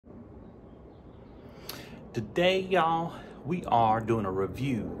Today, y'all, we are doing a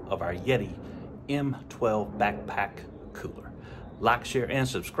review of our Yeti M12 Backpack Cooler. Like, share, and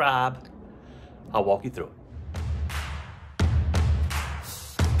subscribe. I'll walk you through it.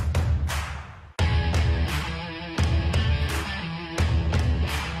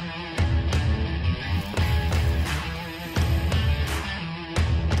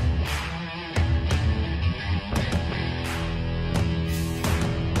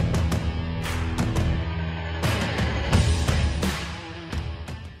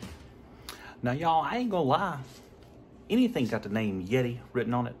 Now, y'all, I ain't gonna lie. Anything got the name Yeti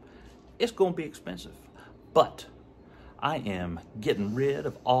written on it, it's gonna be expensive. But I am getting rid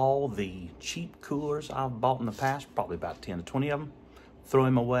of all the cheap coolers I've bought in the past, probably about 10 to 20 of them. Throw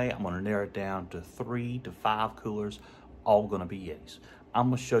them away. I'm gonna narrow it down to 3 to 5 coolers, all gonna be Yetis. I'm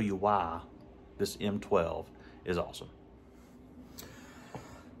gonna show you why this M12 is awesome.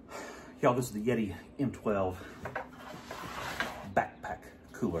 Y'all, this is the Yeti M12 Backpack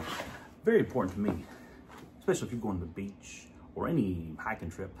Cooler. Very important to me, especially if you're going to the beach or any hiking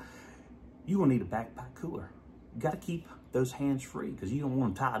trip. You're gonna need a backpack cooler. You gotta keep those hands free because you don't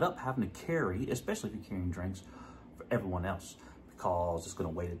want them tied up having to carry, especially if you're carrying drinks for everyone else, because it's gonna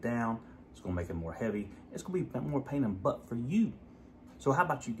weight it down, it's gonna make it more heavy, it's gonna be more pain in the butt for you. So how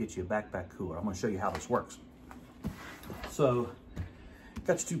about you get you a backpack cooler? I'm gonna show you how this works. So,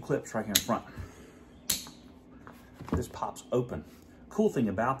 got your 2 clips right here in front. This pops open. Cool thing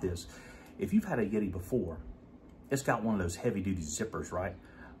about this, if you've had a Yeti before, it's got one of those heavy duty zippers, right?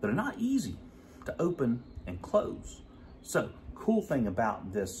 They're not easy to open and close. So, cool thing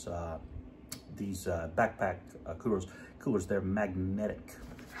about this, these backpack coolers, they're magnetic.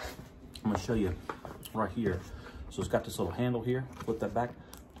 I'm gonna show you right here. So it's got this little handle here, flip that back,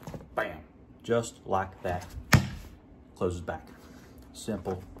 bam, just like that, closes back.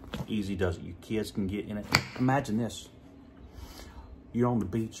 Simple, easy does it. Your kids can get in it. Imagine this. You're on the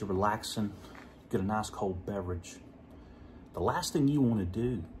beach, you're relaxing, get a nice cold beverage. The last thing you want to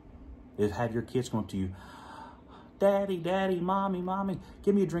do is have your kids come up to you, Daddy, Daddy, Mommy, Mommy,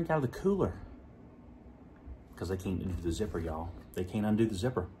 give me a drink out of the cooler. Because they can't undo the zipper, y'all. They can't undo the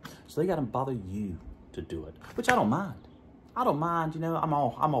zipper. So they got to bother you to do it, which I don't mind. I don't mind, you know, I'm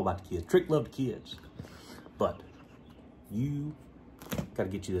all about the kids. Trick love the kids. But you got to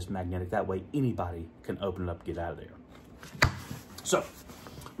get you this magnetic. That way anybody can open it up, get out of there. So,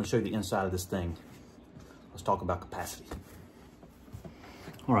 I'm gonna show you the inside of this thing. Let's talk about capacity.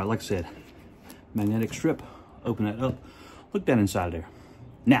 All right, like I said, magnetic strip, open that up, look down inside there.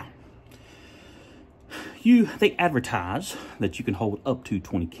 Now, they advertise that you can hold up to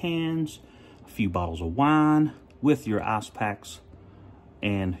 20 cans, a few bottles of wine with your ice packs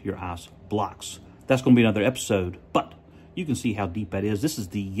and your ice blocks. That's gonna be another episode, but you can see how deep that is. This is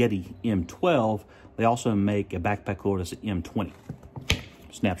the Yeti M12. They also make a backpack cooler that's an M20.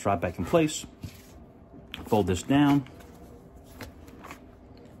 Snaps right back in place. Fold this down.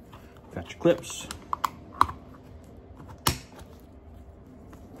 Got your clips.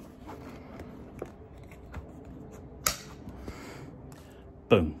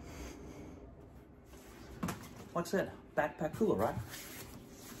 Boom. Like I said, backpack cooler, right?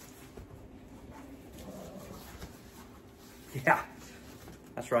 Yeah,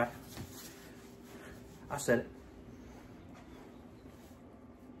 that's right. I said it.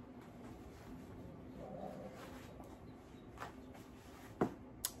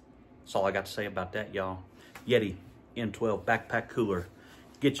 That's all I got to say about that, y'all. Yeti M12 Backpack Cooler.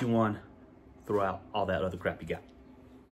 Get you one, throw out all that other crap you got.